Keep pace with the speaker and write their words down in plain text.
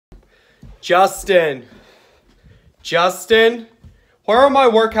Justin, where are my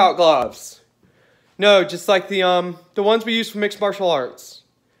workout gloves? No, just like the ones we use for mixed martial arts.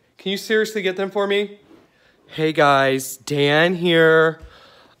 Can you seriously get them for me? Hey guys, Dan here.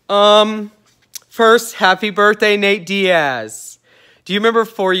 First, happy birthday, Nate Diaz. Do you remember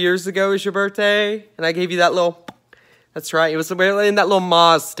 4 years ago was your birthday? And I gave you that little, that's right, it was in that little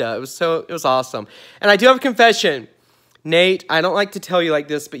Mazda. It was awesome. And I do have a confession. Nate, I don't like to tell you like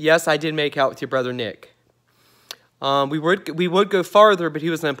this, but yes, I did make out with your brother Nick. We would go farther, but he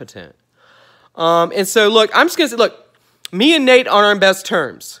was impotent. And so look, I'm just gonna say, look, me and Nate are on best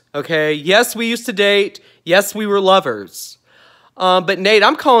terms, okay? Yes, we used to date. Yes, we were lovers. But Nate,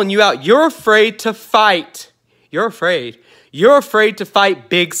 I'm calling you out. You're afraid to fight. You're afraid. You're afraid to fight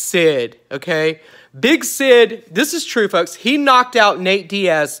Big Sid, okay? Big Sid, this is true, folks. He knocked out Nate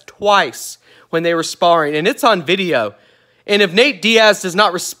Diaz twice when they were sparring, and it's on video. And if Nate Diaz does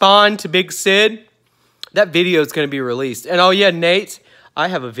not respond to Big Sid, that video is going to be released. And oh yeah, Nate, I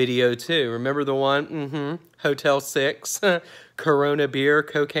have a video too. Remember the one? Hotel 6, Corona beer,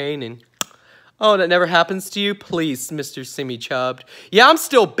 cocaine, and oh, that never happens to you? Please, Mr. Simi Chubbed. Yeah, I'm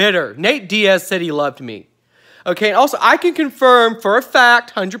still bitter. Nate Diaz said he loved me. Okay, and also I can confirm for a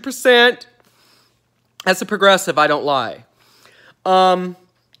fact, 100%, as a progressive, I don't lie.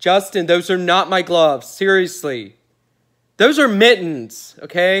 Justin, those are not my gloves. Seriously. Those are mittens,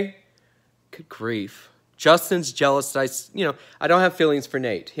 okay? Good grief. Justin's jealous that I don't have feelings for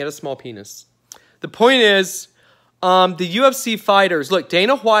Nate. He had a small penis. The point is, the UFC fighters, look,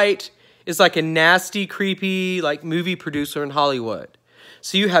 Dana White is like a nasty, creepy, like movie producer in Hollywood.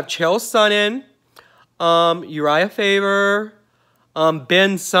 So you have Chael Sonnen, Uriah Faber,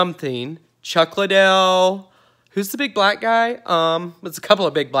 Ben something, Chuck Liddell. Who's the big black guy? There's a couple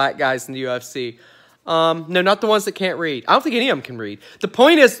of big black guys in the UFC. No, not the ones that can't read. I don't think any of them can read. The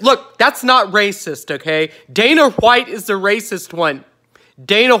point is, look, that's not racist, okay? Dana White is the racist one.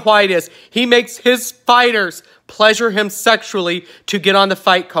 Dana White is. He makes his fighters pleasure him sexually to get on the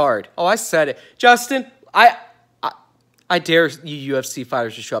fight card. Oh, I said it. Justin, I dare you UFC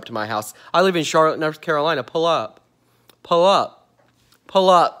fighters to show up to my house. I live in Charlotte, North Carolina. Pull up. Pull up. Pull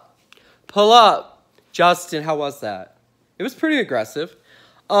up. Pull up. Justin, how was that? It was pretty aggressive.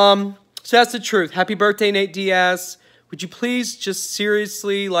 So that's the truth. Happy birthday, Nate Diaz. Would you please just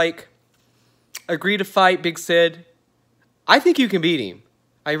seriously, like, agree to fight Big Sid? I think you can beat him.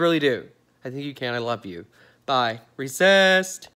 I really do. I think you can. I love you. Bye. Resist.